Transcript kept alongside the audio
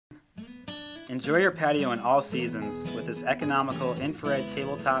Enjoy your patio in all seasons with this economical infrared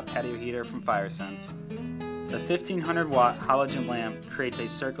tabletop patio heater from FireSense. The 1500-watt halogen lamp creates a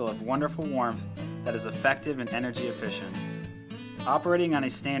circle of wonderful warmth that is effective and energy efficient. Operating on a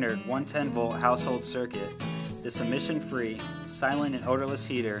standard 110-volt household circuit, this emission-free, silent and odorless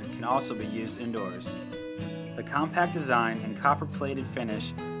heater can also be used indoors. The compact design and copper-plated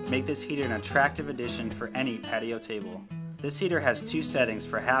finish make this heater an attractive addition for any patio table. This heater has two settings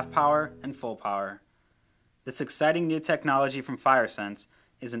for half power and full power. This exciting new technology from FireSense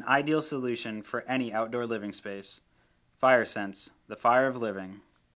is an ideal solution for any outdoor living space. FireSense, the fire of living.